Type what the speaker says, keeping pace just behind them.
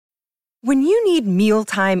When you need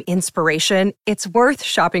mealtime inspiration, it's worth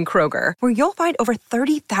shopping Kroger, where you'll find over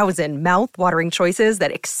 30,000 mouth-watering choices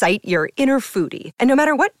that excite your inner foodie. And no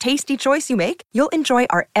matter what tasty choice you make, you'll enjoy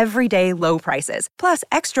our everyday low prices, plus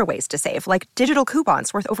extra ways to save, like digital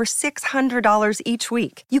coupons worth over $600 each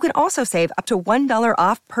week. You can also save up to $1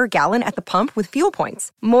 off per gallon at the pump with fuel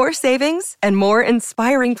points. More savings and more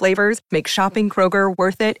inspiring flavors make shopping Kroger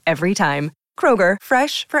worth it every time. Kroger,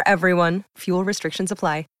 fresh for everyone. Fuel restrictions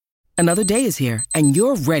apply. Another day is here, and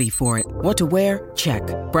you're ready for it. What to wear? Check.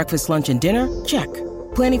 Breakfast, lunch, and dinner? Check.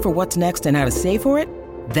 Planning for what's next and how to save for it?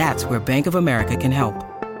 That's where Bank of America can help.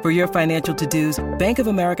 For your financial to-dos, Bank of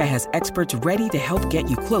America has experts ready to help get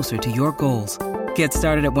you closer to your goals. Get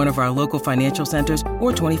started at one of our local financial centers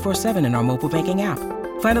or 24/7 in our mobile banking app.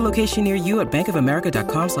 Find a location near you at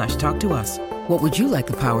bankofamerica.com/talktous. What would you like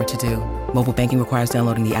the power to do? Mobile banking requires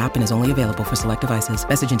downloading the app and is only available for select devices.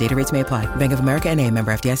 Message and data rates may apply. Bank of America N.A.,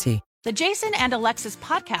 member FDIC. The Jason and Alexis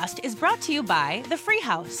podcast is brought to you by The Free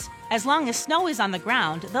House. As long as snow is on the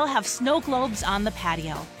ground, they'll have snow globes on the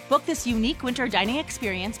patio. Book this unique winter dining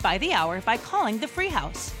experience by the hour by calling The Free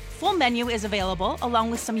House. Full menu is available along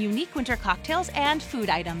with some unique winter cocktails and food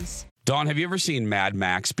items. Dawn, have you ever seen Mad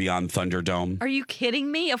Max Beyond Thunderdome? Are you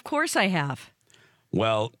kidding me? Of course I have.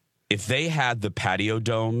 Well, if they had the patio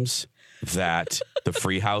domes that the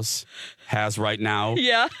Free House has right now,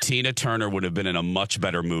 yeah, Tina Turner would have been in a much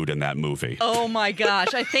better mood in that movie. Oh my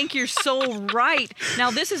gosh, I think you're so right.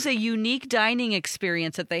 Now, this is a unique dining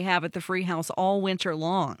experience that they have at the Free House all winter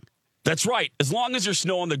long. That's right. As long as there's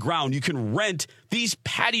snow on the ground, you can rent these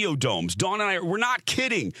patio domes. Dawn and we're not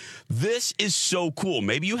kidding. This is so cool.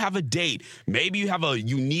 Maybe you have a date. Maybe you have a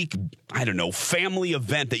unique, family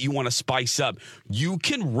event that you want to spice up. You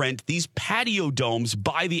can rent these patio domes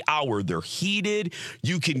by the hour. They're heated.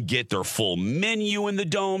 You can get their full menu in the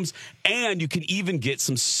domes, and you can even get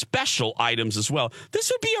some special items as well.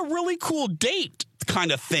 This would be a really cool date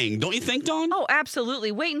kind of thing, don't you think, Dawn? Oh,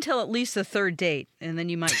 absolutely. Wait until at least the third date, and then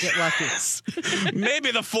you might get lucky.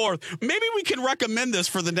 Maybe the fourth. Maybe we can recommend this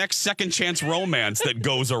for the next second chance romance that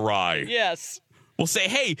goes awry. Yes. We'll say,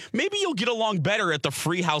 hey, maybe you'll get along better at the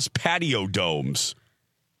Free House patio domes.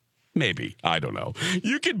 Maybe. I don't know.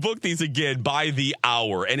 You can book these again by the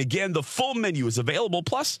hour. And again, the full menu is available,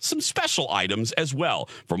 plus some special items as well.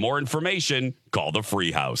 For more information, call the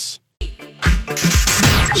Free House.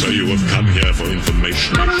 So you have come here for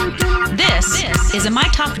information. This is a My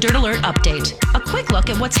Talk Dirt Alert update. A quick look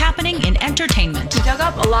at what's happening in entertainment. We dug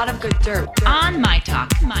up a lot of good dirt. On My Talk.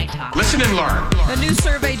 Listen and learn. A new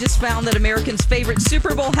survey just found that Americans' favorite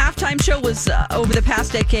Super Bowl halftime show was over the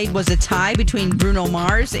past decade was a tie between Bruno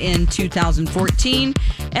Mars in 2014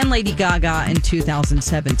 and Lady Gaga in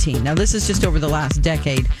 2017. Now, this is just over the last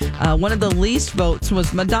decade. One of the least votes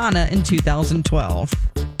was Madonna in 2012.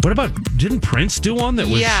 What about, didn't Prince do one that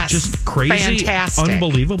was just crazy, fantastic,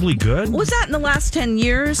 unbelievably good? Was that in the last 10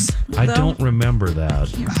 years? I don't remember that.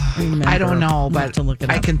 I don't know, but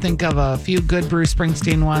I can think of a few good Bruce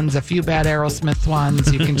Springsteen ones, a few bad Aerosmith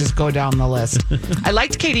ones. You can just go down the list. I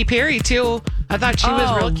liked Katy Perry, too. I thought she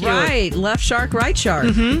was real cute. Right. Left shark, right shark.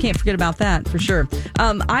 Mm-hmm. Can't forget about that, for sure.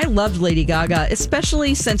 I loved Lady Gaga,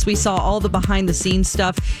 especially since we saw all the behind-the-scenes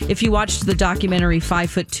stuff. If you watched the documentary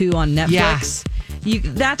 5'2" on Netflix... Yes.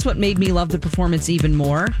 That's what made me love the performance even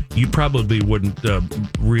more. You probably wouldn't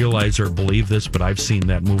realize or believe this, but I've seen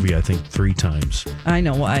that movie, I think, 3 times. I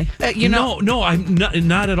know why. No, I'm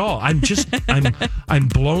not at all. I'm just, I'm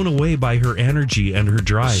blown away by her energy and her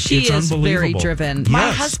drive. It's unbelievable. Very driven. Yes.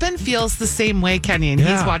 My husband feels the same way, Kenny, and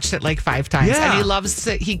he's watched it like 5 times. Yeah. And he loves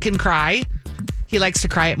it. He can cry. He likes to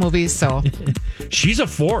cry at movies, so. She's a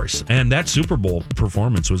force, and that Super Bowl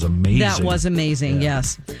performance was amazing. That was amazing,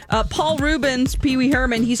 yes. Paul Rubens, Pee Wee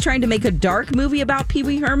Herman, he's trying to make a dark movie about Pee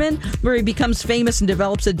Wee Herman where he becomes famous and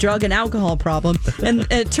develops a drug and alcohol problem, and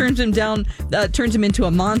it turns him into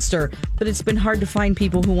a monster. But it's been hard to find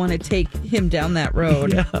people who want to take him down that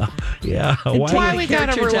road. Yeah. Why we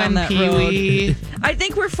gotta ruin Pee Wee? I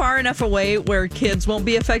think we're far enough away where kids won't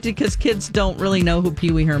be affected because kids don't really know who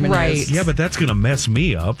Pee Wee Herman is. Yeah, but that's going to mess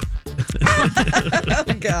me up. Oh,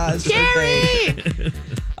 gosh. Gary!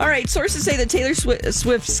 All right, sources say that Taylor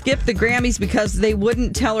Swift skipped the Grammys because they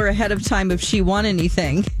wouldn't tell her ahead of time if she won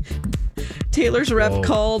anything. Taylor's rep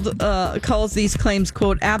calls these claims,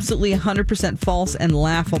 quote, absolutely 100% false and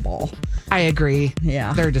laughable. I agree.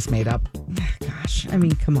 Yeah. They're just made up. Gosh, I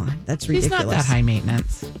mean, come on. That's ridiculous. She's not that high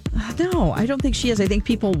maintenance. No, I don't think she is. I think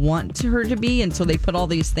people want her to be, and so they put all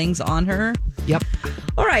these things on her. Yep.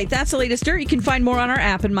 All right, that's the latest dirt. You can find more on our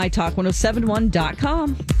app at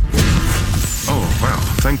mytalk1071.com. Oh. Well,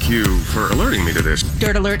 thank you for alerting me to this.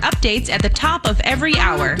 Dirt Alert updates at the top of every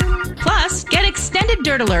hour. Plus, get extended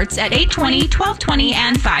Dirt Alerts at 8:20, 12:20,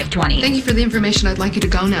 and 5:20. Thank you for the information. I'd like you to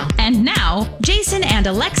go now. And now, Jason and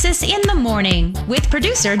Alexis in the morning with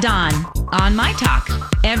producer Don on My Talk.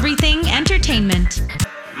 Everything Entertainment.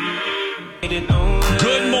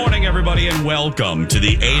 Good morning, everybody, and welcome to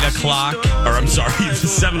the the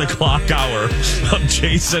 7 o'clock hour of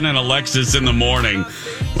Jason and Alexis in the morning.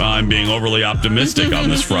 Well, I'm being overly optimistic on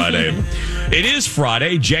this Friday. It is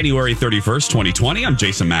Friday, January 31st, 2020. I'm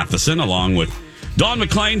Jason Matheson, along with Dawn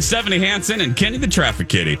McClain, Stephanie Hansen, and Kenny the Traffic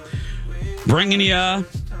Kitty. Bringing you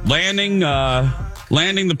landing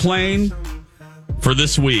the plane for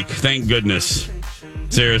this week. Thank goodness.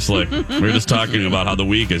 Seriously. We're just talking about how the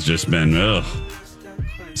week has just been. Ugh.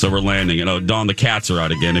 So we're landing. Dawn, the cats are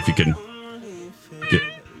out again. If you can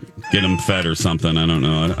get them fed or something. I don't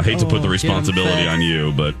know. I hate to put the responsibility on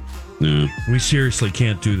you, but yeah. We seriously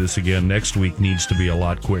can't do this again. Next week needs to be a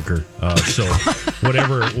lot quicker. So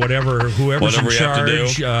whoever's in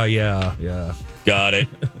charge. Yeah. Got it.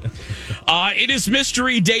 It is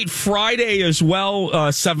Mystery Date Friday as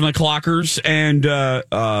well, 7 o'clockers. And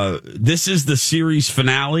this is the series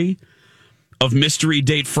finale of Mystery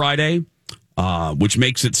Date Friday, which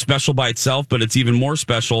makes it special by itself. But it's even more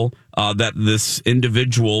special that this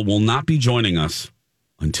individual will not be joining us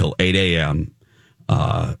until 8 a.m.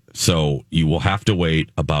 So you will have to wait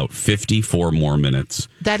about 54 more minutes.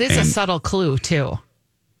 That is a subtle clue, too.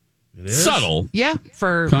 Subtle, yeah,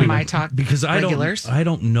 for My Talk because regulars. I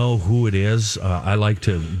don't know who it is. I like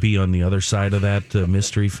to be on the other side of that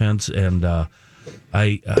mystery fence, and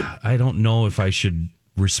I don't know if I should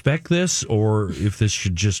respect this or if this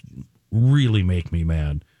should just really make me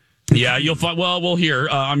mad. Yeah, you'll find. Well, we'll hear.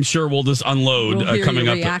 I'm sure we'll just unload coming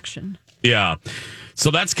up. Reaction. Yeah,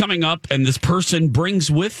 so that's coming up, and this person brings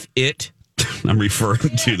with it. I'm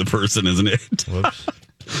referring to the person, isn't it? Whoops.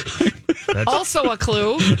 That's also a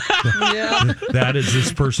clue. Yeah. That is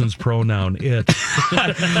this person's pronoun, it.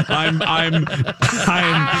 I'm All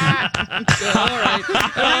right.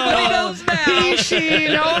 Everybody knows now. He, she,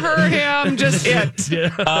 no, her, him, just it.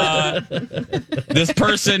 This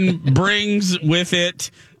person brings with it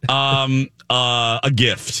a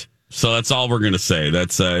gift. So that's all we're going to say.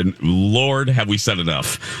 That's Lord, have we said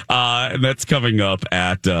enough? And that's coming up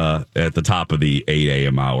at the top of the 8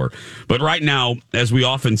 a.m. hour. But right now, as we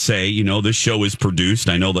often say, this show is produced.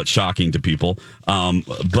 I know that's shocking to people,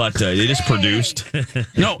 but it is produced.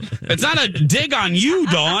 No, it's not a dig on you,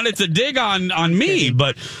 Dawn. It's a dig on me.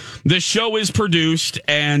 But the show is produced,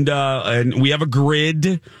 and we have a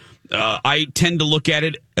grid. I tend to look at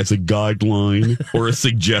it as a guideline or a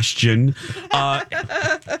suggestion.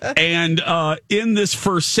 And in this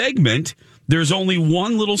first segment, there's only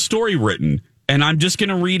one little story written, and I'm just going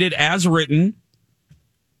to read it as written.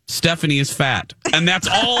 Stephanie is fat. And that's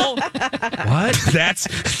all. What? That's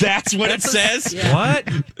what it says. Yeah. What?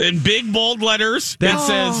 In big, bold letters, it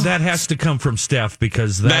says. That has to come from Steph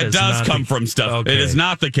because that does come from Steph. Okay. It is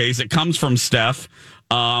not the case. It comes from Steph.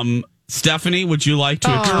 Stephanie, would you like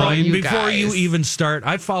to explain? Before you even start,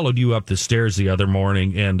 I followed you up the stairs the other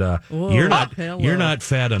morning, and you're not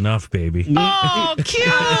fat enough, baby. Oh, cute!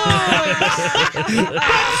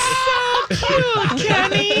 So cute,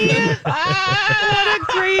 Kenny. What a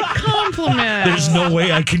great compliment. There's no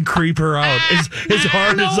way I can creep her out as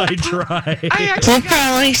hard as I try. We'll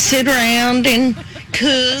probably sit around and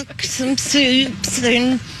cook some soups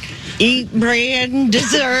and eat bread and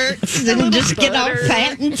desserts and just get all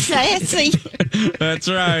fat and sassy. That's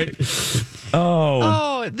right.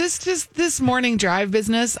 This morning drive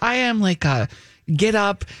business, I am like a get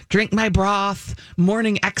up, drink my broth,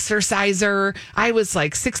 morning exerciser. I was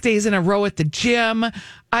like 6 days in a row at the gym.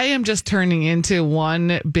 I am just turning into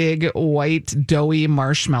one big white doughy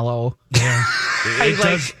marshmallow. Yeah.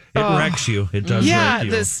 It wrecks you. It does wreck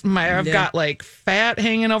you. I've got like fat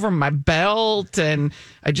hanging over my belt and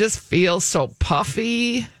I just feel so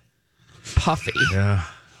puffy. Yeah.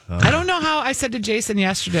 I don't know how, I said to Jason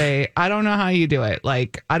yesterday, I don't know how you do it.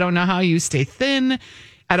 Like, I don't know how you stay thin.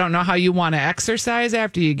 I don't know how you want to exercise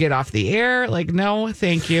after you get off the air. Like, no,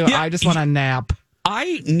 thank you. Yeah, I just want to nap.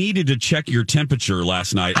 I needed to check your temperature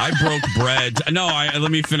last night. I broke bread.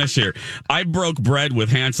 Let me finish here. I broke bread with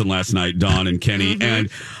Hanson last night, Dawn and Kenny, and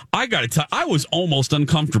I got to tell you, I was almost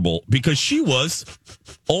uncomfortable because she was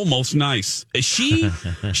almost nice. You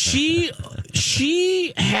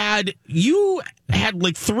had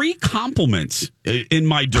like 3 compliments in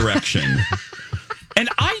my direction. And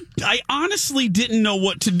I honestly didn't know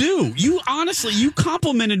what to do. You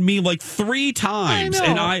complimented me like 3 times,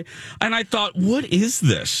 I know. and I thought, what is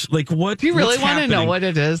this? Like, what? Do you really want to know what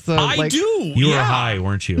it is? Though? I do. You were high,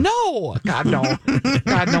 weren't you? No, God no,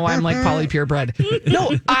 God no. I'm like Polly purebred.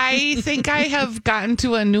 No, I think I have gotten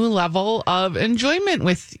to a new level of enjoyment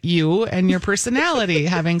with you and your personality,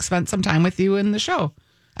 having spent some time with you in the show.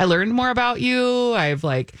 I learned more about you. I've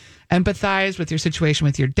like empathized with your situation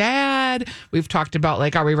with your dad. We've talked about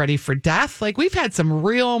like, are we ready for death? Like we've had some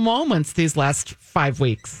real moments these last 5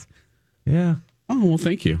 weeks. Yeah. Oh, well,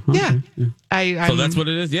 thank you. Yeah. So that's what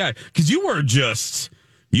it is. Yeah. Because you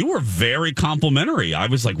were very complimentary. I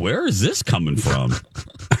was like, where is this coming from?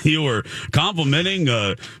 You were complimenting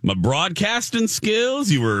my broadcasting skills.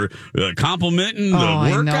 You were complimenting the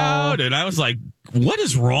workout. And I was like, what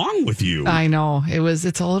is wrong with you? I know.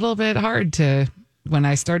 It's a little bit hard to, when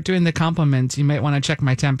I start doing the compliments, you might want to check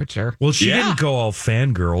my temperature. Well, she didn't go all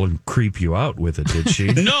fangirl and creep you out with it, did she?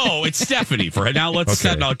 No, it's Stephanie. For right now,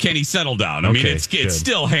 Kenny, settle down. I mean, it's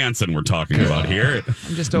still Hanson we're talking about here.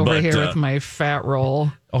 I'm just over here with my fat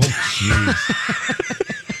roll. Oh, jeez.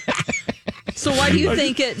 So why do you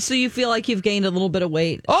think it? So you feel like you've gained a little bit of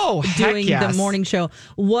weight? Oh, doing heck yes. the morning show.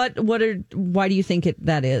 Why do you think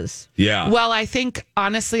that is? Yeah. Well, I think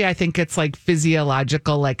honestly, it's like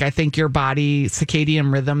physiological. Like I think your body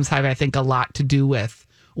circadian rhythms have, I think, a lot to do with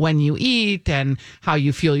when you eat and how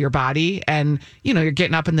you feel your body. And you're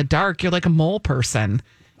getting up in the dark. You're like a mole person,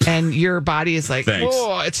 and your body is like,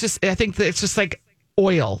 whoa. It's just. I think that it's just like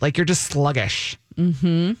oil. Like you're just sluggish.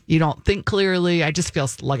 Mm-hmm. You don't think clearly. I just feel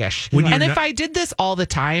sluggish. And if I did this all the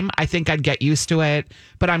time, I think I'd get used to it.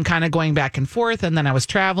 But I'm kind of going back and forth. And then I was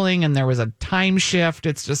traveling and there was a time shift.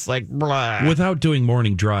 It's just like, blah. Without doing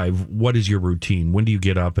morning drive, what is your routine? When do you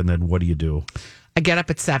get up and then what do you do? I get up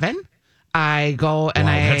at 7. I go and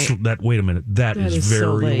wait a minute. That is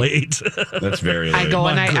very late. That's very late. I go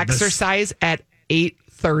and I exercise at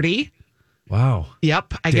 8:30. Wow.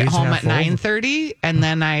 Yep. I get home at 9:30 and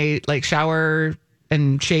then I like shower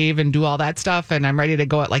and shave and do all that stuff. And I'm ready to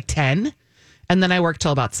go at like 10. And then I work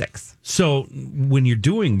till about 6. So when you're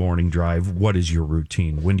doing morning drive, what is your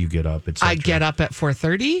routine? When do you get up? I get up at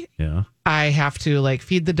 4:30. Yeah. I have to like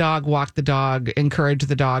feed the dog, walk the dog, encourage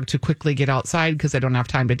the dog to quickly get outside because I don't have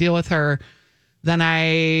time to deal with her. Then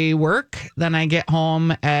I work. Then I get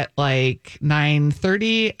home at like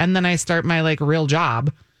 9:30 and then I start my like real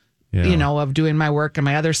job. Yeah. Of doing my work and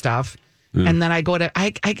my other stuff. And then I go to,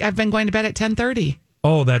 I've been going to bed at 10:30.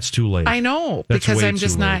 Oh, that's too late. I know, because I'm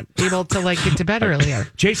just not able to like get to bed earlier.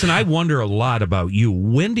 Jason, I wonder a lot about you.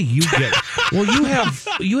 When do you get, well, you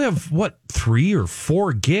have what, 3 or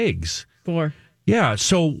 4 gigs? 4. Yeah.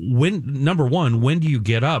 So number 1, when do you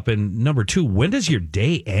get up? And number 2, when does your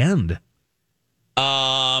day end?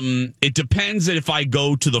 It depends if I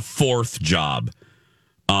go to the 4th job.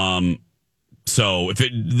 So if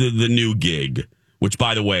the new gig, which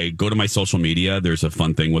by the way, go to my social media. There's a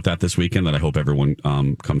fun thing with that this weekend that I hope everyone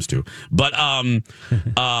comes to. But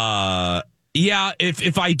yeah,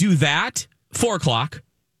 if I do that, 4:00.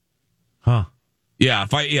 Huh. Yeah,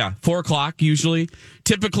 4:00 usually.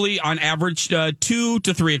 Typically on average 2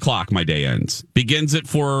 to 3 o'clock my day ends. Begins at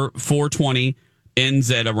 4:20,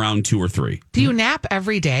 ends at around 2 or 3. Do you nap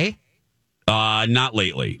every day? Not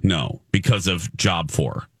lately, no, because of job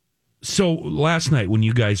 4. So last night when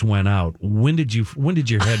you guys went out, when did your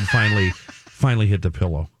head finally hit the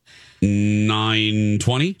pillow?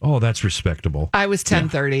 9:20. Oh, that's respectable. I was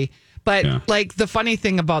 10:30. But like the funny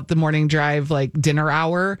thing about the morning drive, like dinner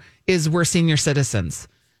hour, is we're senior citizens.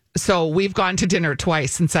 So we've gone to dinner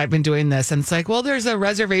twice since I've been doing this. And it's like, well, there's a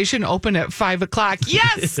reservation open at 5 o'clock.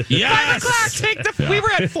 Yes! 5 o'clock. We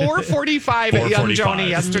were at 4:45 at Young Joni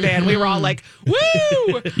yesterday, and we were all like, woo!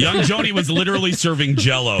 Young Joni was literally serving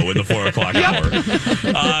Jell-O in the 4 o'clock hour.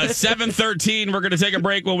 7:13, we're going to take a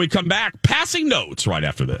break. When we come back, passing notes right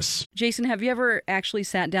after this. Jason, have you ever actually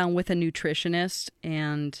sat down with a nutritionist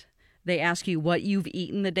and they ask you what you've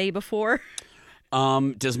eaten the day before?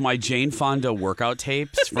 Does my Jane Fonda workout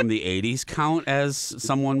tapes from the 80s count as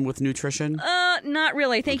someone with nutrition? Not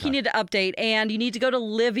really. I think you need to update, and you need to go to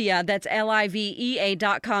Livea. That's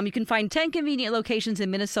LIVEA.com. You can find 10 convenient locations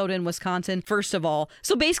in Minnesota and Wisconsin, first of all.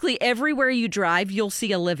 So basically, everywhere you drive, you'll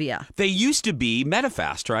see a Livea. They used to be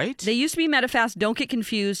Medifast, right? They used to be Medifast. Don't get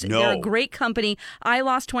confused. No. They're a great company. I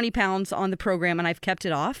lost 20 pounds on the program, and I've kept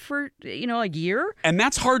it off for, a year. And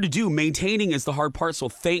that's hard to do. Maintaining is the hard part, so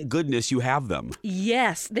thank goodness you have them.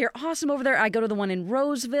 Yes, they're awesome over there. I go to the one in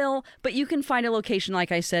Roseville, but you can find a location,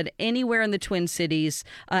 like I said, anywhere in the Twin Cities.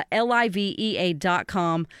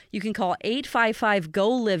 LIVEA.com. You can call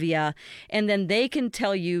 855-GO-LIVEA, and then they can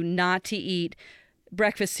tell you not to eat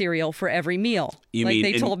breakfast cereal for every meal. You like mean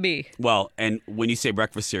they told me. Well, and when you say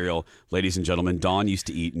breakfast cereal, ladies and gentlemen, Dawn used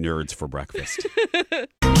to eat Nerds for breakfast.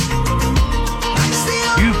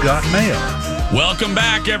 You've got mail. Welcome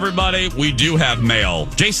back, everybody. We do have mail.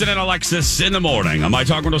 Jason and Alexis in the morning on My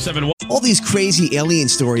Talk 107. All these crazy alien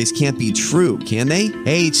stories can't be true, can they?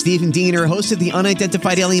 Hey, it's Stephen Diener, host of the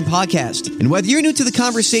Unidentified Alien Podcast. And whether you're new to the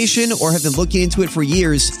conversation or have been looking into it for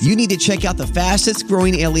years, you need to check out the fastest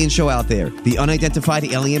growing alien show out there, the Unidentified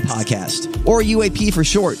Alien Podcast, or UAP for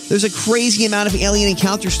short. There's a crazy amount of alien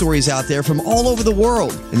encounter stories out there from all over the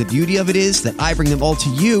world. And the beauty of it is that I bring them all to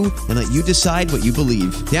you and let you decide what you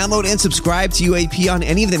believe. Download and subscribe to UAP on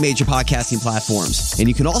any of the major podcasting platforms. And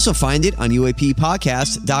you can also find it on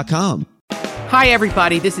UAPpodcast.com. Hi,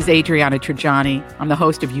 everybody. This is Adriana Trajani. I'm the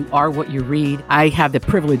host of You Are What You Read. I have the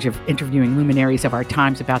privilege of interviewing luminaries of our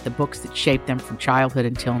times about the books that shaped them from childhood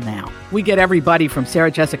until now. We get everybody from Sarah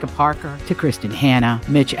Jessica Parker to Kristen Hanna,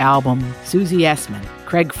 Mitch Albom, Susie Essman,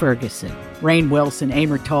 Craig Ferguson, Rainn Wilson,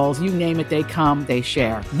 Amor Tolls, you name it, they come, they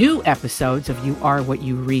share. New episodes of You Are What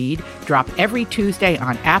You Read drop every Tuesday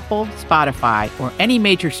on Apple, Spotify, or any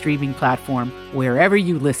major streaming platform wherever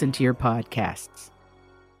you listen to your podcasts.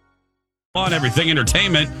 On Everything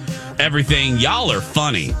Entertainment, everything y'all are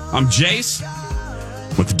funny. I'm Jace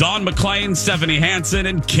with Dawn McClain, Stephanie Hansen,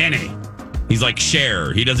 and Kenny. He's like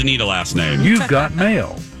Cher. He doesn't need a last name. You've got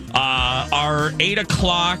mail. Our 8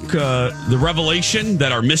 o'clock, the revelation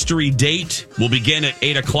that our mystery date will begin at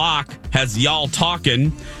 8 o'clock has y'all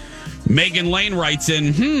talking. Megan Lane writes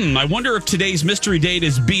in, I wonder if today's mystery date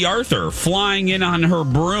is B. Arthur flying in on her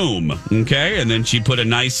broom. Okay. And then she put a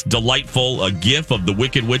nice, delightful gif of the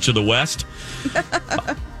Wicked Witch of the West.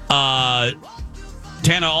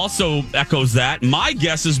 Tana also echoes that. My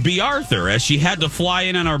guess is B. Arthur, as she had to fly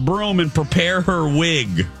in on her broom and prepare her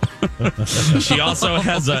wig. She also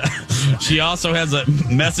has a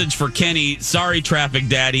message for Kenny. Sorry, Traffic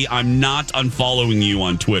Daddy. I'm not unfollowing you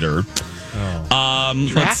on Twitter.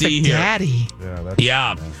 Let's see here. Daddy.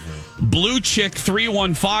 Yeah. Blue Chick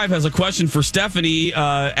 315 has a question for Stephanie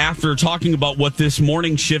after talking about what this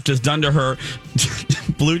morning shift has done to her.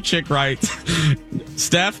 Blue Chick writes,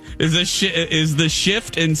 Steph, is the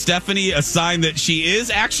shift in Stephanie a sign that she is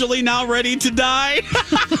actually now ready to die?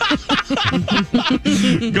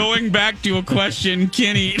 Going back to a question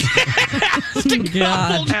Kenny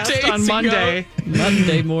asked on Monday.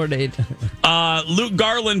 Monday morning. Luke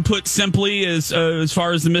Garland put simply as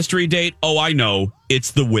far as the mystery date, oh, I know.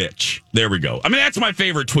 It's the witch. There we go. I mean, that's my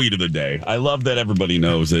favorite tweet of the day. I love that everybody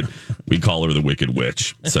knows that we call her the Wicked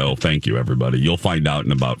Witch. So thank you, everybody. You'll find out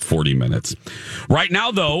in about 40 minutes. Right now,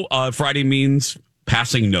 though, Friday means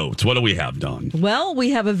Passing Notes. What do we have, Dawn? Well,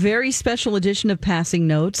 we have a very special edition of Passing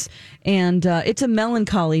Notes, and it's a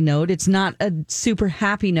melancholy note. It's not a super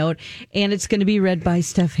happy note, and it's going to be read by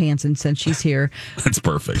Steph Hansen since she's here. That's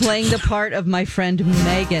perfect. Playing the part of my friend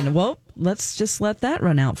Megan. Well, let's just let that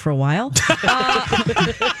run out for a while.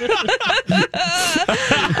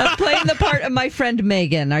 Playing the part of my friend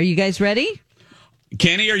Megan. Are you guys ready?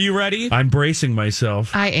 Kenny, are you ready? I'm bracing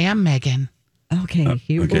myself. I am Megan. Okay,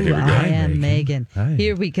 here we go. I am Megan.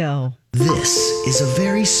 Here we go. This is a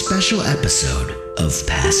very special episode of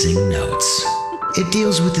Passing Notes. It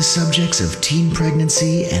deals with the subjects of teen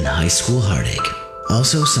pregnancy and high school heartache.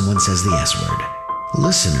 Also, someone says the S word.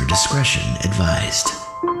 Listener discretion advised.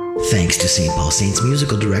 Thanks to St. Paul Saints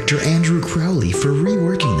musical director Andrew Crowley for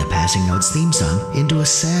reworking the Passing Notes theme song into a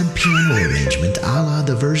sad piano arrangement a la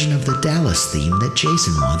the version of the Dallas theme that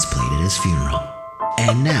Jason once played at his funeral.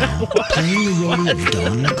 And now, playing the role of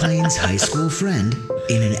Dawn McClain's high school friend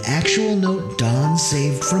in an actual note Dawn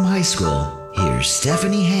saved from high school, here's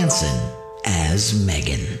Stephanie Hansen as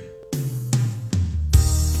Megan.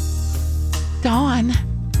 Dawn,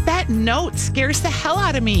 that note scares the hell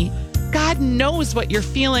out of me. God knows what you're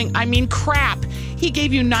feeling. I mean, crap. He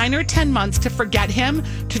gave you 9 or 10 months to forget him,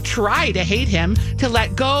 to try to hate him, to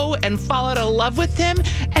let go and fall out of love with him.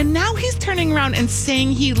 And now he's turning around and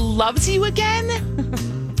saying he loves you again?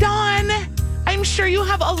 Dawn, I'm sure you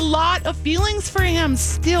have a lot of feelings for him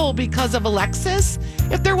still because of Alexis.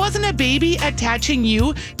 If there wasn't a baby attaching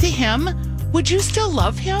you to him, would you still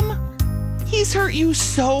love him? He's hurt you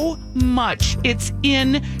so much. It's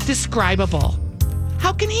indescribable.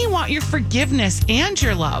 How can he want your forgiveness and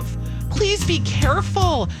your love? Please be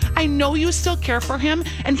careful. I know you still care for him,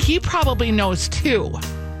 and he probably knows too.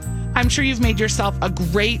 I'm sure you've made yourself a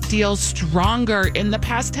great deal stronger in the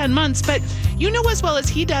past 10 months, but you know as well as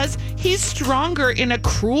he does, he's stronger in a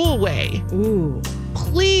cruel way. Ooh.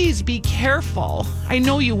 Please be careful. I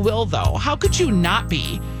know you will, though. How could you not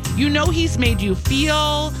be? You know he's made you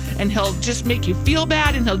feel, and he'll just make you feel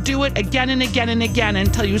bad, and he'll do it again and again and again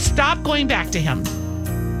until you stop going back to him.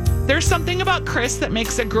 There's something about Chris that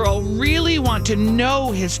makes a girl really want to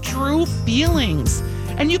know his true feelings.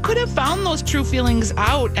 And you could have found those true feelings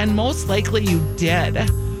out, and most likely you did.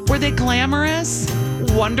 Were they glamorous?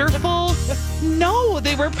 Wonderful? No,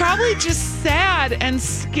 they were probably just sad and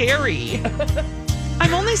scary.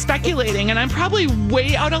 I'm only speculating, and I'm probably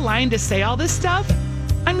way out of line to say all this stuff.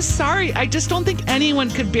 I'm sorry, I just don't think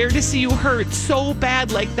anyone could bear to see you hurt so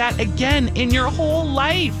bad like that again in your whole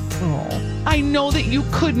life. Oh. I know that you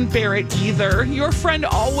couldn't bear it either. Your friend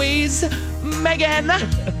always, Megan.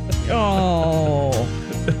 Oh.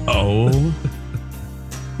 Oh.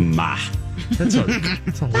 My. That's a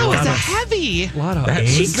that was heavy. A lot of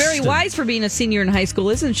She's very wise for being a senior in high school,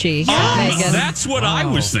 isn't she? Yes. That's what I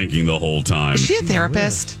was thinking the whole time. Is she a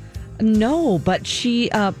therapist? No, but she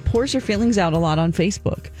pours her feelings out a lot on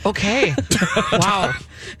Facebook. Okay. Wow.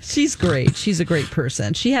 She's great. She's a great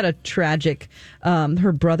person. She had a tragic,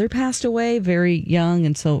 her brother passed away very young,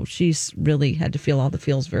 and so she's really had to feel all the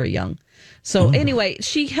feels very young. So anyway,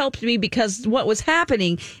 she helped me because what was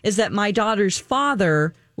happening is that my daughter's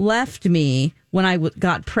father left me when I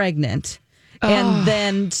got pregnant and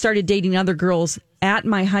then started dating other girls at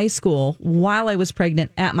my high school while I was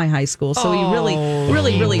pregnant at my high school. So he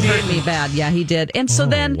really hurt me bad. Yeah, he did. And so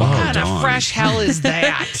then what kind of fresh hell is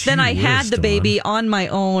that? Then I had the baby on my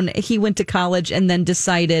own. He went to college and then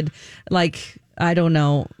decided, like, I don't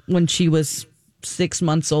know, when she was 6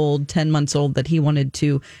 months old, 10 months old, that he wanted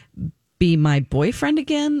to be my boyfriend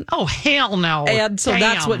again. Oh, hell no. And so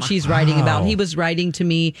that's what she's writing about. He was writing to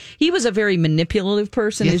me. He was a very manipulative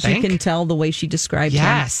person, You as think? you can tell the way she described him.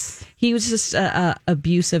 Yes. He was just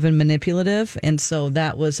abusive and manipulative. And so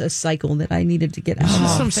that was a cycle that I needed to get out This of.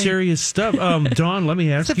 is some serious stuff. Dawn, let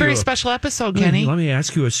me ask you. It's a very special episode, Kenny. Let me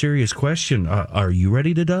ask you a serious question. Are you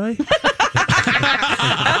ready to die?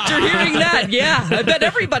 After hearing that, yeah, I bet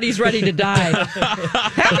everybody's ready to die.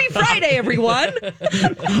 Happy Friday, everyone.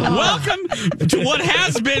 Welcome to what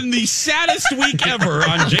has been the saddest week ever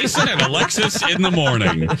on Jason and Alexis in the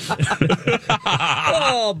morning.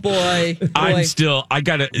 Oh, boy.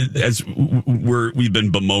 We've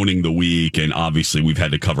been bemoaning the week, and obviously we've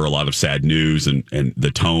had to cover a lot of sad news and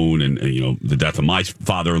the tone and the death of my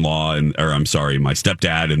father-in-law my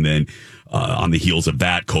stepdad, and then on the heels of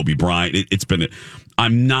that, Kobe Bryant.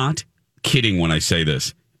 I'm not kidding when I say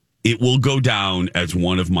this. It will go down as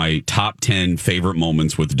one of my top 10 favorite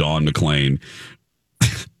moments with Dawn McClain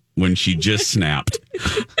when she just snapped.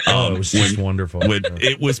 It was just wonderful.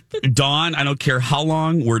 It was Dawn. I don't care how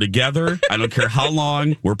long we're together. I don't care how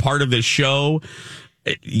long we're part of this show.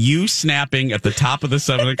 You snapping at the top of the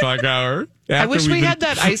 7 o'clock hour. I wish we had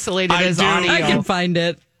that isolated as audio. I can find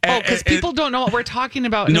it. Oh, because people don't know what we're talking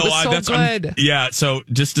about. And it was so good. So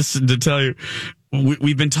just to tell you,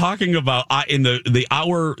 we've been talking about in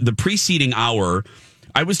the preceding hour,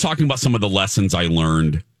 I was talking about some of the lessons I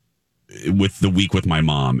learned with the week with my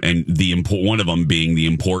mom, and one of them being the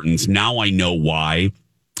importance. Now I know why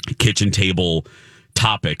kitchen table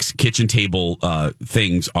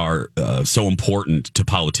things are so important to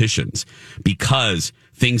politicians, because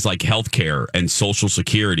things like healthcare and Social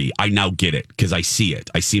Security, I now get it because I see it.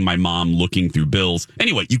 I see my mom looking through bills.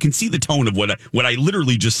 Anyway, you can see the tone of what I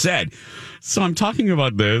literally just said. So I'm talking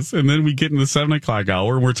about this, and then we get in the 7 o'clock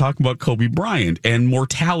hour, and we're talking about Kobe Bryant and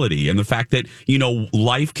mortality and the fact that,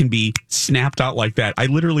 life can be snapped out like that. I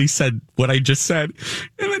literally said what I just said.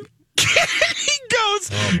 And then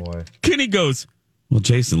Kenny goes, well,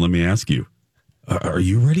 Jason, let me ask you, are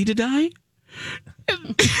you ready to die?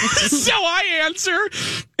 So I answer,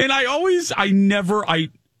 and I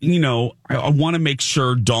want to make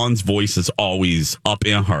sure Dawn's voice is always up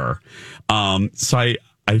in her. So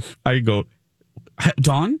I go,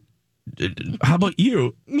 Dawn, how about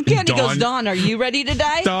you? Candy goes, Dawn, are you ready to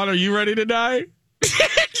die? Dawn, are you ready to die?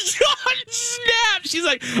 Dawn snapped. She's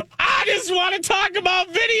like, I just want to talk about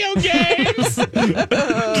video games.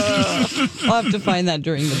 I'll have to find that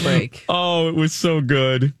during the break. Oh, it was so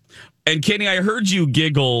good. And Kenny, I heard you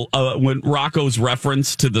giggle when Rocco's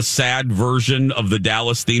reference to the sad version of the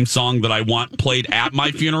Dallas theme song that I want played at my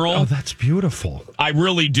funeral. Oh, that's beautiful. I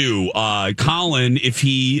really do. Colin, if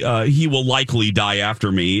he will likely die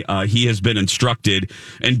after me. He has been instructed.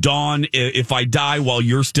 And Dawn, if I die while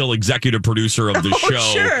you're still executive producer of the show,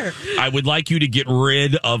 sure. I would like you to get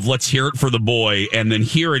rid of Let's Hear It for the Boy. And then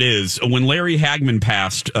here it is. When Larry Hagman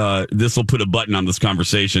passed, this will put a button on this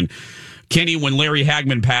conversation. Kenny, when Larry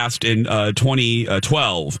Hagman passed in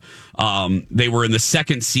 2012, they were in the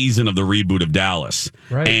second season of the reboot of Dallas.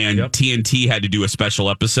 Right. And TNT had to do a special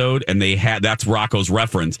episode, and that's Rocco's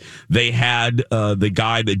reference. They had the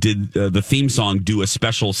guy that did the theme song do a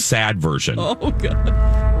special sad version. Oh, God.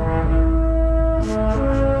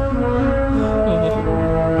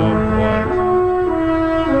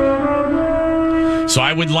 So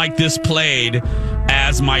I would like this played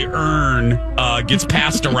as my urn gets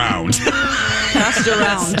passed around. Passed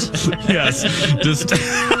around. Yes. Just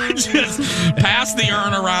pass the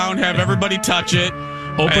urn around, have everybody touch it.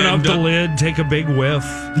 Open up the lid, take a big whiff.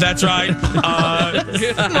 That's right.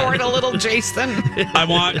 Snort a little Jason.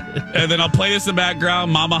 And then I'll play this in the background.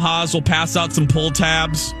 Mama Haas will pass out some pull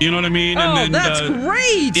tabs. You know what I mean? Oh, and then, that's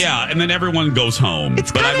great. Yeah, and then everyone goes home.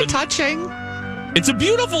 It's kind of touching. It's a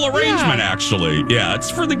beautiful arrangement, actually. Yeah,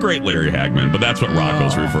 it's for the great Larry Hagman, but that's what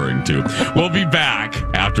Rocco's referring to. We'll be back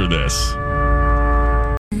after this.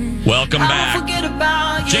 Welcome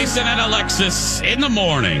back. Jason and Alexis in the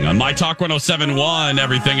morning on My Talk 107.1,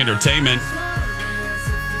 Everything Entertainment.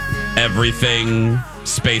 Everything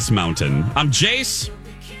Space Mountain. I'm Jace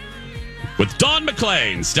with Dawn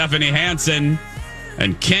McClain, Stephanie Hansen,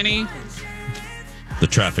 and Kenny, the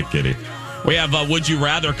traffic kitty. We have Would You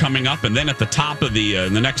Rather coming up, and then at the top of the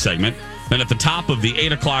in the next segment, then at the top of the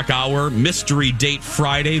 8 o'clock hour, Mystery Date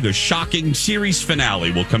Friday, the shocking series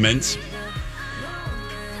finale will commence.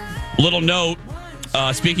 Little note,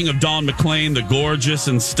 speaking of Dawn McClain, the gorgeous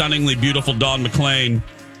and stunningly beautiful Dawn McClain,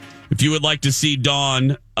 if you would like to see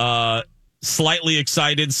Dawn slightly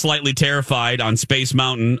excited, slightly terrified on Space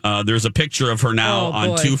Mountain, there's a picture of her now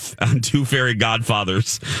on Two Fairy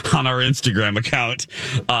Godfathers on our Instagram account.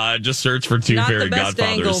 Just search for Two Fairy Godfathers. Not the best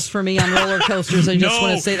angles for me on roller coasters. I just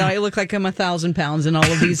want to say that I look like I'm 1,000 pounds in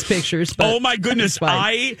all of these pictures. But oh my goodness!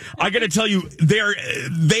 I got to tell you,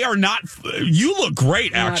 they are not. You look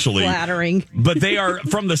great, actually. Not flattering, but they are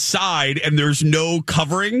from the side, and there's no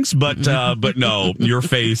coverings. But no, your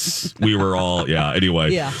face. We were all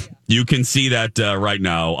Anyway, yeah. You can see that right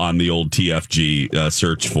now on the old TFG.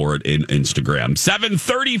 Search for it in Instagram.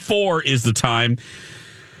 7:34 is the time.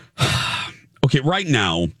 Okay, right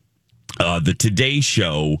now, the Today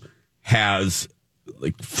Show has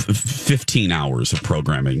like 15 hours of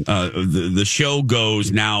programming. The show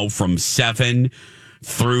goes now from 7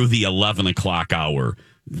 through the 11 o'clock hour.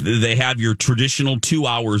 They have your traditional 2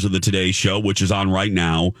 hours of the Today Show, which is on right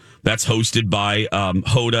now. That's hosted by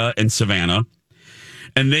Hoda and Savannah.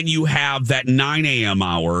 And then you have that 9 a.m.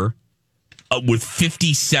 hour with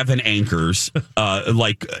 57 anchors,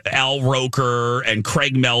 like Al Roker and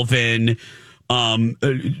Craig Melvin,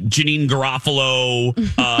 Janine Garofalo,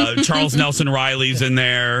 Charles Nelson Riley's in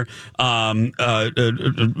there.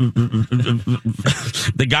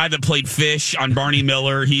 The guy that played Fish on Barney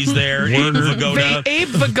Miller, he's there. Abe Vigoda. Abe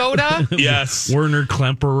Vigoda? Yes. Werner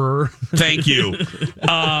Klemperer. Thank you.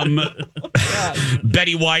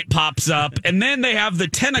 Betty White pops up. And then they have the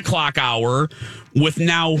 10 o'clock hour with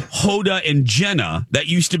now Hoda and Jenna. That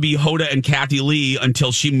used to be Hoda and Kathy Lee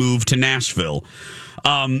until she moved to Nashville.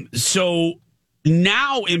 So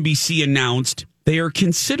now NBC announced they are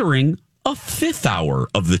considering a 5th hour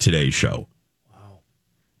of the Today Show.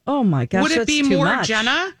 Oh my gosh! Would it be more much.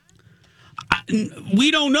 Jenna? We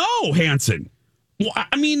don't know, Hanson.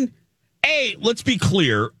 I mean, let's be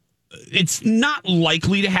clear. It's not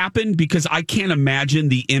likely to happen because I can't imagine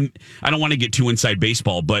I don't want to get too inside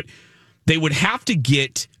baseball, but they would have to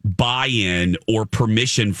get buy-in or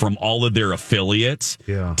permission from all of their affiliates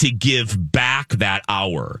to give back that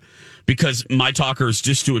hour. Because My Talkers,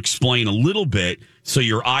 just to explain a little bit so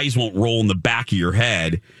your eyes won't roll in the back of your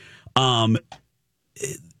head,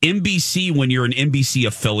 NBC, when you're an NBC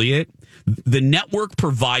affiliate, the network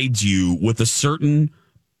provides you with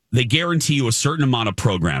they guarantee you a certain amount of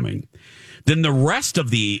programming. Then the rest of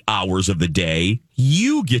the hours of the day,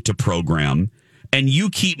 you get to program and you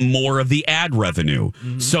keep more of the ad revenue.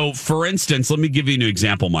 Mm-hmm. So, for instance, let me give you an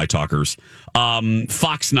example, My Talkers.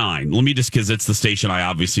 Fox 9, because it's the station I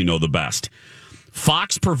obviously know the best.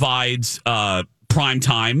 Fox provides prime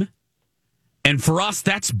time, and for us,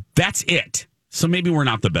 that's it. So maybe we're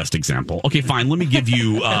not the best example. Okay, fine. Let me give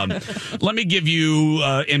you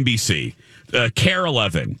NBC. KARE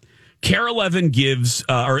 11. KARE 11 gives,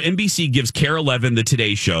 or NBC gives KARE 11 the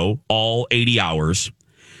Today Show, all 80 hours.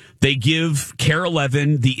 They give KARE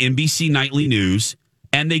 11 the NBC Nightly News,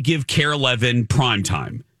 and they give KARE 11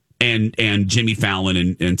 primetime and Jimmy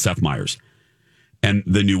Fallon and Seth Meyers and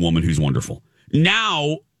the new woman who's wonderful.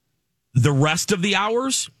 Now, the rest of the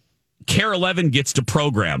hours, KARE 11 gets to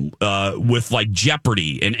program with like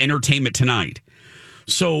Jeopardy and Entertainment Tonight.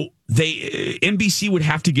 So NBC would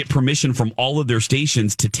have to get permission from all of their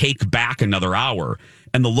stations to take back another hour,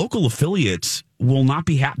 and the local affiliates will not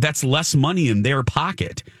be happy. That's less money in their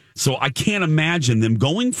pocket. So I can't imagine them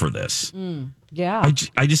going for this. Yeah.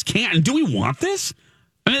 I just can't. And do we want this?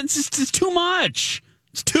 I mean, it's too much.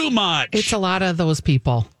 It's too much. It's a lot of those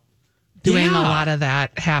people doing Yeah. a lot of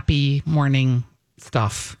that happy morning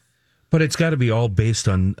stuff. But it's got to be all based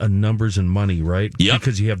on numbers and money, right? Yep.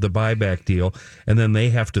 Because you have the buyback deal, and then they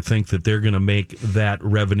have to think that they're going to make that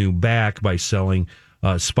revenue back by selling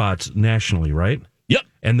spots nationally, right? Yep.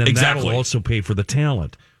 And then exactly. that'll also pay for the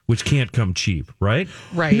talent, which can't come cheap, right?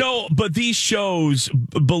 Right. No, but these shows,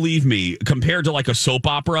 believe me, compared to like a soap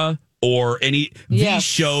opera or any these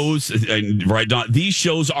shows, right? Don, these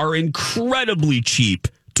shows are incredibly cheap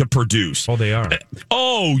to produce. Oh, they are.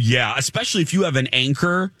 Oh, yeah. Especially if you have an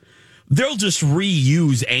anchor. They'll just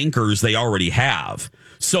reuse anchors they already have.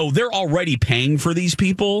 So they're already paying for these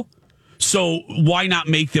people. So why not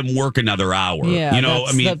make them work another hour? Yeah, you know,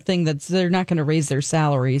 that's the thing they're not going to raise their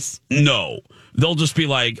salaries. No, they'll just be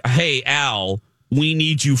like, "Hey, Al, we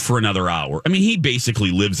need you for another hour." I mean, he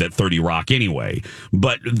basically lives at 30 Rock anyway,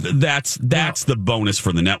 but that's the bonus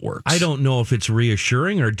for the networks. I don't know if it's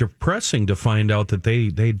reassuring or depressing to find out that they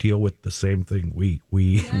deal with the same thing we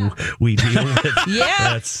deal with.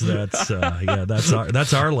 Yeah, that's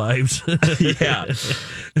our lives. Yeah.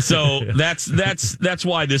 So that's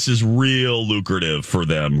why this is real lucrative for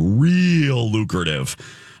them. Real lucrative.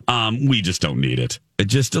 We just don't need it.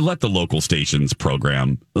 Just to let the local stations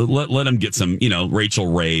program, let them get some,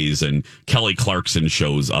 Rachel Ray's and Kelly Clarkson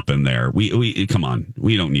shows up in there. We come on,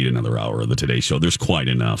 we don't need another hour of the Today Show. There's quite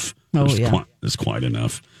enough. There's quite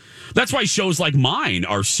enough. That's why shows like mine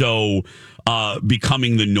are so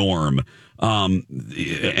becoming the norm.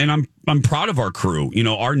 And I'm proud of our crew.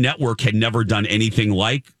 Our network had never done anything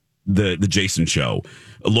like the Jason Show.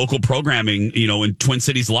 Local programming, in Twin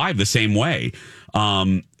Cities Live the same way.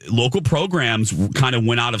 Local programs kind of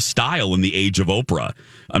went out of style in the age of Oprah.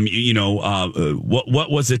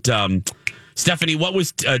 What was it, Stephanie? What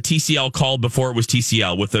was TCL called before it was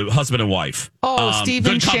TCL with the husband and wife? Steve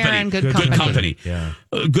and Sharon, Good Company. Yeah.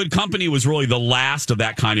 Good Company was really the last of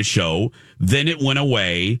that kind of show. Then it went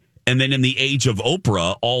away. And then in the age of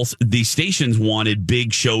Oprah, all these stations wanted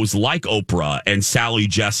big shows like Oprah and Sally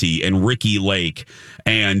Jesse and Ricky Lake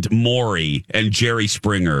and Maury and Jerry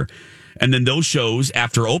Springer. And then those shows,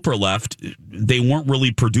 after Oprah left, they weren't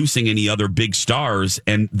really producing any other big stars.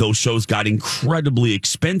 And those shows got incredibly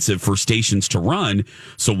expensive for stations to run.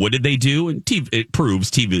 So what did they do? And it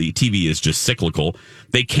proves TV is just cyclical.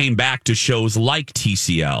 They came back to shows like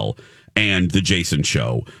TCL and the Jason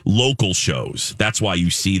Show, local shows. That's why you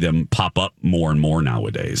see them pop up more and more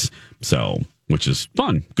nowadays. So, which is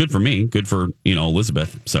fun. Good for me. Good for,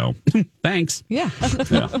 Elizabeth. So, thanks. Yeah.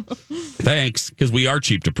 Thanks. Because we are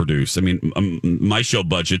cheap to produce. I mean, my show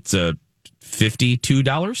budget's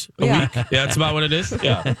 $52 a week. Yeah, that's about what it is.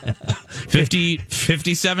 Yeah.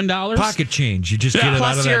 $57. Pocket change. You just get it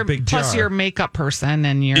out of that big jar. Plus your makeup person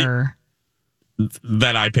and your...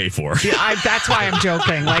 that I pay for. Yeah, that's why I'm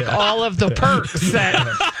joking. Like all of the perks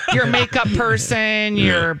that your makeup person,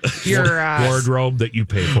 your wardrobe that you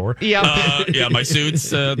pay for. Yeah, my suits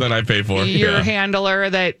that I pay for. Your handler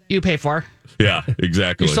that you pay for. Yeah,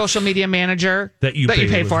 exactly. Your social media manager that you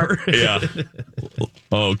pay for. Yeah.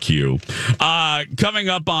 Oh, Q. Coming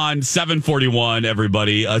up on 741,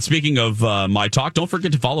 everybody. Speaking of My Talk, don't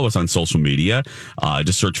forget to follow us on social media.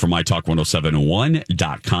 Just search for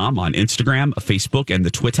MyTalk1071.com on Instagram, Facebook, and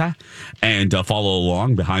the Twitter. And follow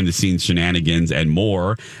along behind the scenes shenanigans and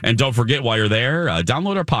more. And don't forget, while you're there,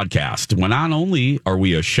 download our podcast. When not only are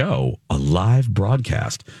we a show, a live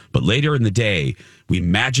broadcast, but later in the day, we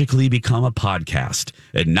magically become a podcast.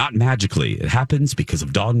 And not magically. It happens because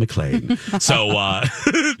of Dawn McClain. So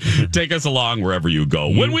take us along wherever you go.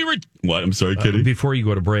 When we were... What? I'm sorry, Kitty. Before you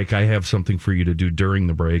go to break, I have something for you to do during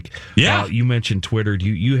the break. Yeah. You mentioned Twitter.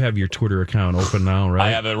 You have your Twitter account open now, right?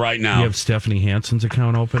 I have it right now. You have Stephanie Hansen's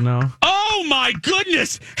account open now? Oh, my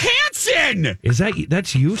goodness. Hansen!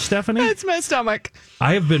 That's you, Stephanie? That's my stomach.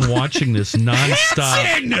 I have been watching this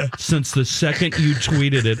nonstop since the second you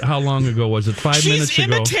tweeted it. How long ago was it? 5 minutes ago? She's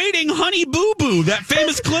imitating Honey Boo Boo, that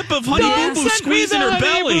famous clip of Honey Boo Boo squeezing her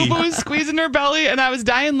belly. Honey Boo Boo squeezing her belly, and I was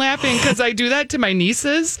dying laughing because I do that to my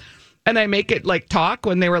nieces, and I make it like talk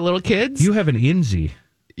when they were little kids. You have an Inzy.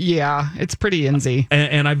 Yeah, it's pretty Inzy.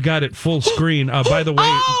 And I've got it full screen. By the way...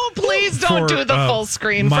 Oh, please don't do the full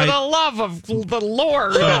screen. For the love of the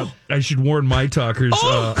Lord. I should warn my talkers.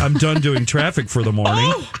 I'm done doing traffic for the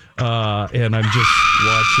morning. And I'm just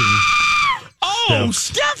watching...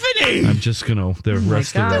 Stephanie! I'm just going to... The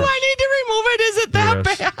rest of Do I need to remove it? Is it that that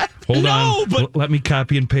Chris. bad. Hold No, on. but- Let me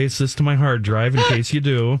copy and paste this to my hard drive in case you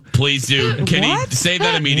do. Please do. Kenny, What? say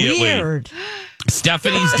that immediately. Weird.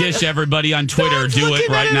 Stephanie's Dish, everybody on Twitter. Don's Do it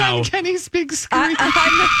looking right at now. on Kenny's big screen.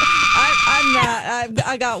 I'm not.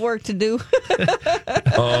 I got work to do.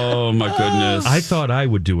 Oh, my goodness. I thought I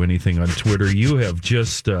would do anything on Twitter. You have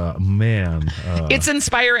just, man. It's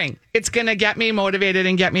inspiring. It's going to get me motivated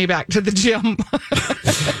and get me back to the gym.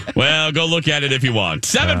 Well, go look at it if you want.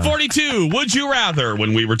 742, Would You Rather,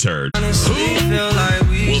 when we return. Who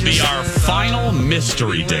will be our final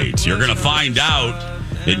mystery date? You're going to find out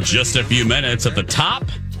in just a few minutes at the top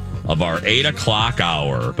of our 8 o'clock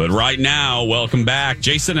hour. But right now, welcome back.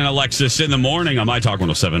 Jason and Alexis in the morning on My Talk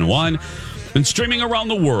 1071 and streaming around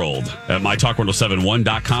the world at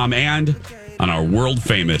MyTalk1071.com and on our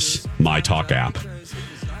world-famous My Talk app.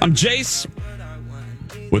 I'm Jace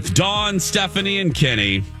with Dawn, Stephanie, and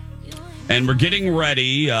Kenny. And we're getting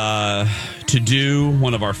ready to do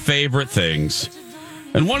one of our favorite things.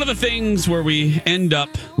 And one of the things where we end up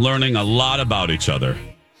learning a lot about each other,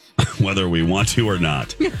 whether we want to or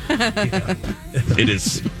not. It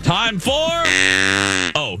is time for...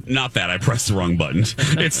 Oh, not that. I pressed the wrong button.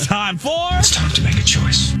 It's time for... It's time to make a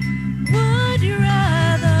choice. Would you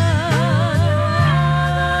rather?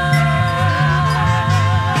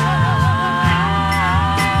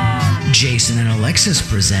 Jason and Alexis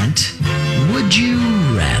present Would You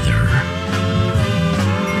Rather?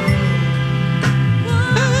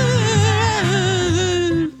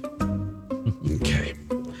 Okay.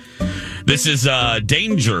 This is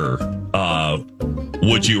Danger.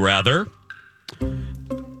 Would you rather?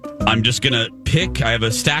 I'm just going to pick. I have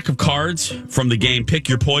a stack of cards from the game Pick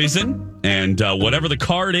Your Poison. And whatever the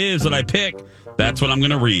card is that I pick, that's what I'm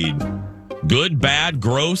going to read. Good, bad,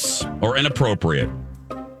 gross, or inappropriate.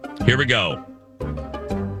 Here we go.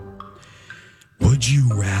 Would you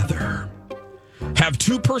rather have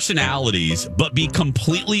two personalities but be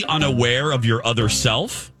completely unaware of your other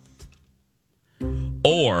self?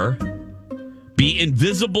 Or be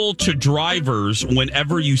invisible to drivers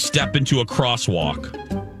whenever you step into a crosswalk?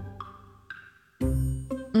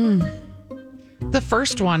 The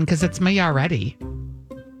first one, because it's me already.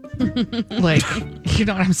 Like, you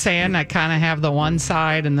know what I'm saying? I kind of have the one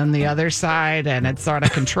side and then the other side, and it's out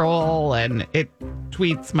of control, and it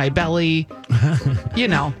tweets my belly. You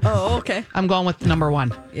know. Oh, okay. I'm going with number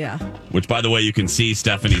one. Yeah. Which, by the way, you can see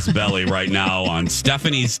Stephanie's belly right now on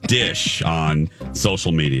Stephanie's Dish on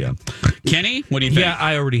social media. Kenny, what do you think? Yeah,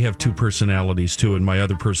 I already have two personalities, too, and my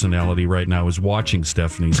other personality right now is watching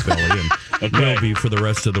Stephanie's belly, and will be for the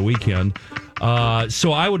rest of the weekend.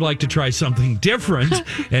 So I would like to try something different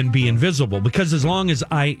and be invisible, because as long as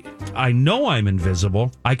I know I'm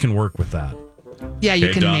invisible, I can work with that. Yeah, you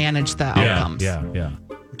Okay, can Dawn. manage the outcomes. Yeah.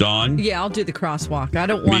 Dawn? Yeah, I'll do the crosswalk. I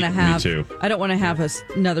don't want to have. Me too. I don't want to have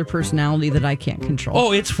another personality that I can't control.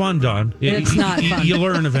 Oh, it's fun, Dawn. It's not fun. You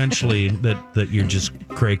learn eventually that you're just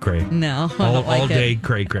cray-cray. No, I don't like all day it.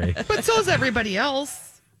 cray-cray. But so is everybody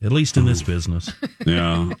else. At least in this business.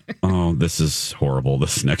 Yeah. Oh, this is horrible.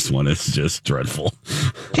 This next one is just dreadful.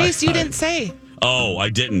 Jace, you didn't say. Oh, I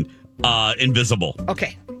didn't. Invisible.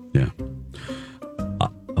 Okay. Yeah.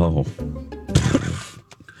 Oh.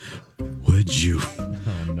 Would you?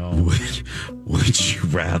 Oh no. Would you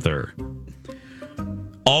rather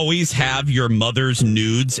always have your mother's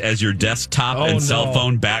nudes as your desktop and cell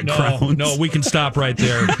phone backgrounds? No, we can stop right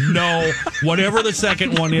there. No, whatever the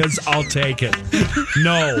second one is, I'll take it.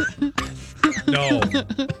 No.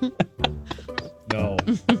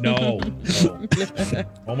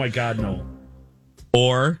 Oh my God, no.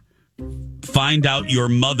 Or find out your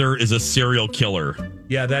mother is a serial killer.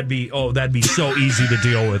 Yeah, that'd be so easy to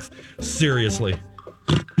deal with. Seriously.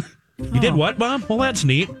 You did what, Mom? Well, that's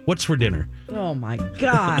neat. What's for dinner? Oh my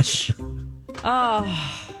gosh.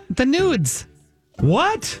 Oh. The nudes.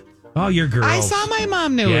 What? Oh, you're girls. I saw my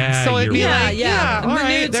mom nudes. Yeah, so it'd be you're like, yeah. all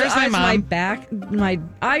right, Nudes, there's my eyes, mom. my back.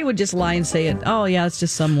 I would just lie and say it. Oh yeah, it's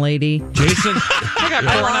just some lady. Jason, I got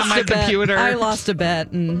porn on my computer. I lost a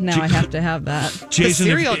bet, and now I have to have that. Jason,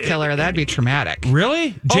 the serial killer, that'd be traumatic.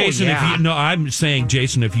 Really? Jason, yeah. I'm saying,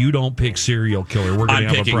 Jason, if you don't pick serial killer, we're going to I'm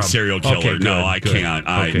have a picking problem. serial killer. Okay, No, good, I good. can't.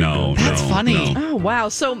 Okay, No. That's funny. Oh wow.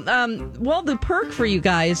 So well, the perk for you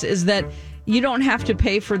guys is that you don't have to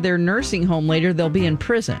pay for their nursing home later. They'll be in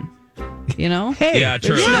prison. You know? Hey, Yeah,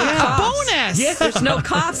 true. There's Yeah, no a cost. bonus. Yeah. There's no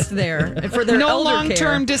cost there for their No elder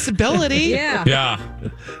long-term care. disability. Yeah. Yeah.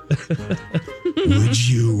 Would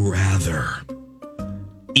you rather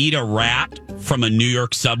eat a rat from a New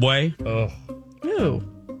York subway? Ew.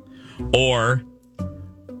 Or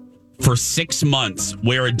for 6 months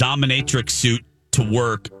wear a dominatrix suit to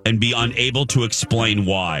work and be unable to explain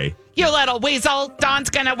why? You little weasel. Dawn's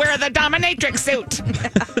going to wear the dominatrix suit.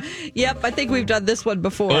 Yep, I think we've done this one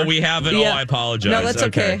before. Oh, we haven't? Yeah. Oh, I apologize. No, that's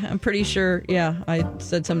okay. I'm pretty sure, I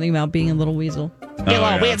said something about being a little weasel. You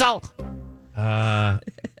little weasel. I've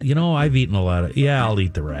eaten a lot of... Yeah, I'll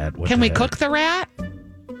eat the rat. What Can the we heck? cook the rat?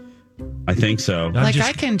 I think so. I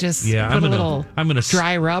can just put a little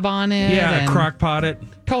dry rub on it. Yeah, and crock pot it.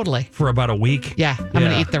 Totally. For about a week. Yeah, I'm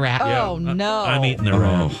going to eat the rat. Oh, no. I'm eating the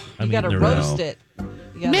rat. You got to roast it.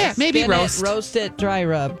 You gotta Maybe spin roast. it, roast it, dry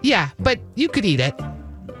rub. Yeah, but you could eat it.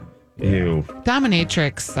 Ew.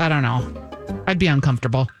 Dominatrix, I don't know. I'd be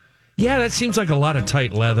uncomfortable. Yeah, that seems like a lot of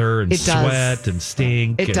tight leather and It does. sweat and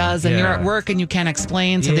stink. It does, and you're at work and you can't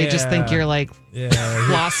explain, so they just think you're like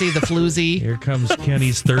Flossie the Floozy. Here comes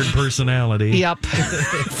Kenny's third personality. Yep.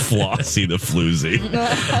 Flossie the Floozy.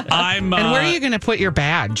 And where are you going to put your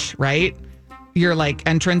badge, right? Your like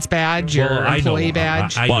entrance badge, your employee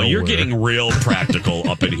badge. Well, you're getting real practical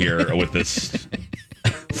up in here with this.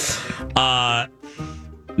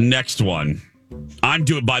 Next one. I'm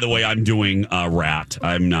doing rat.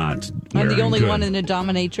 I'm not. I'm the only good. one in a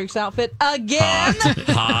dominatrix outfit again.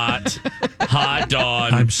 Hot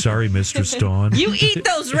Dawn. I'm sorry, Mistress Dawn. You eat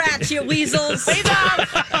those rats, you weasels.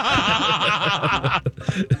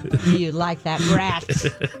 You like that rat?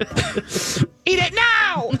 Eat it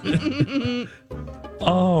now.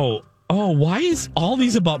 Oh, why is all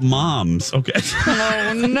these about moms? Okay.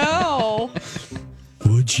 Oh, no.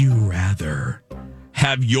 Would you rather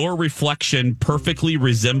have your reflection perfectly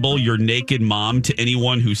resemble your naked mom to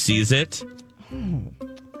anyone who sees it? And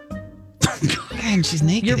she's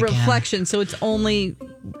naked Your again. reflection, so it's only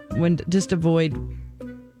when just avoid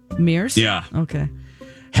mirrors? Yeah. Okay.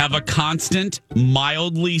 Have a constant,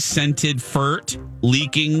 mildly scented furt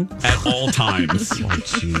leaking at all times.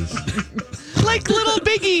 Jeez. Like little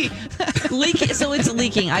Biggie. Leaking, so it's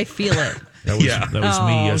leaking. I feel it. That was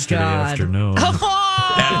me yesterday afternoon.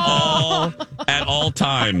 At all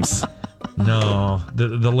times. No,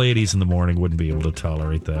 the ladies in the morning wouldn't be able to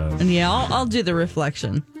tolerate that. And yeah, I'll do the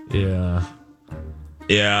reflection. Yeah.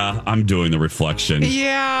 Yeah, I'm doing the reflection.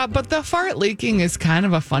 Yeah, but the fart leaking is kind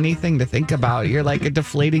of a funny thing to think about. You're like a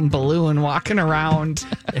deflating balloon walking around.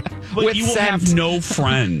 But you will have no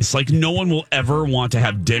friends. Like, no one will ever want to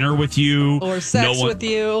have dinner with you. Or sex with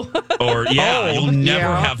you. Or, you'll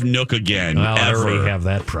never have Nook again. Well, I ever. already have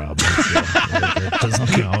that problem. So that doesn't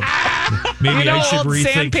count. Maybe I should old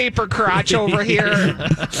rethink. sandpaper crotch over here.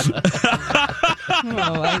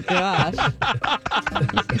 Oh, my gosh.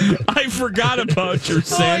 I forgot about your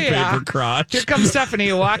sandpaper crotch. Here comes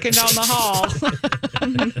Stephanie walking down the hall.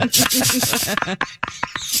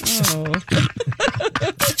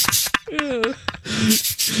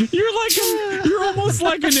 You're almost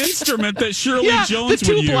like an instrument that Shirley Jones the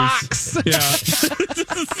two would use. blocks. Yeah.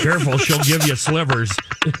 Careful, she'll give you slivers.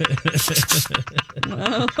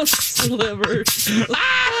 Oh, slivers.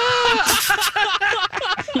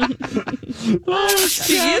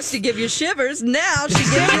 She used to give you shivers. Now she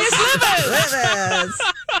gives you slivers.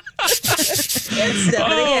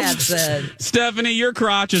 Stephanie Hansen. Stephanie, your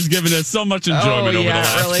crotch has given us so much enjoyment over the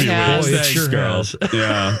last really few has. weeks. Boy, it Thanks, sure girls.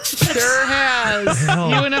 Yeah. Sure has.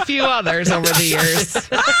 You and a few others over the years.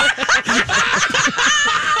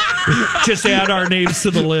 Just add our names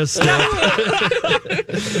to the list.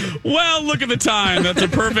 Well, look at the time. That's a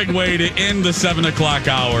perfect way to end the 7 o'clock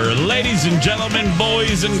hour. Ladies and gentlemen,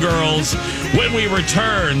 boys and girls, when we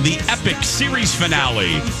return, the epic series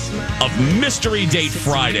finale of Mystery Date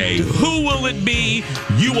Friday. Who will it be?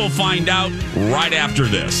 You will find out right after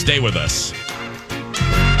this. Stay with us.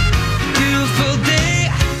 Beautiful day.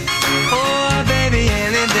 Oh, baby,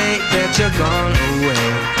 any day that you're gone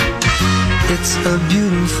away. It's a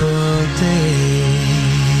beautiful day.